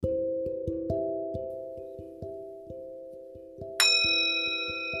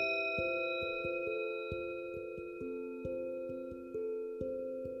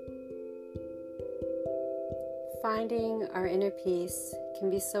Finding our inner peace can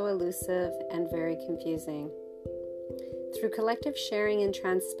be so elusive and very confusing. Through collective sharing and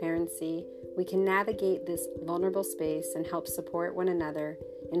transparency, we can navigate this vulnerable space and help support one another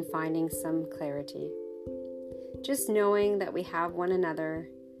in finding some clarity. Just knowing that we have one another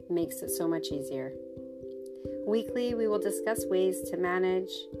makes it so much easier. Weekly, we will discuss ways to manage,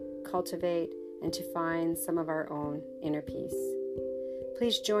 cultivate, and to find some of our own inner peace.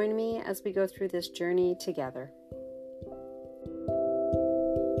 Please join me as we go through this journey together.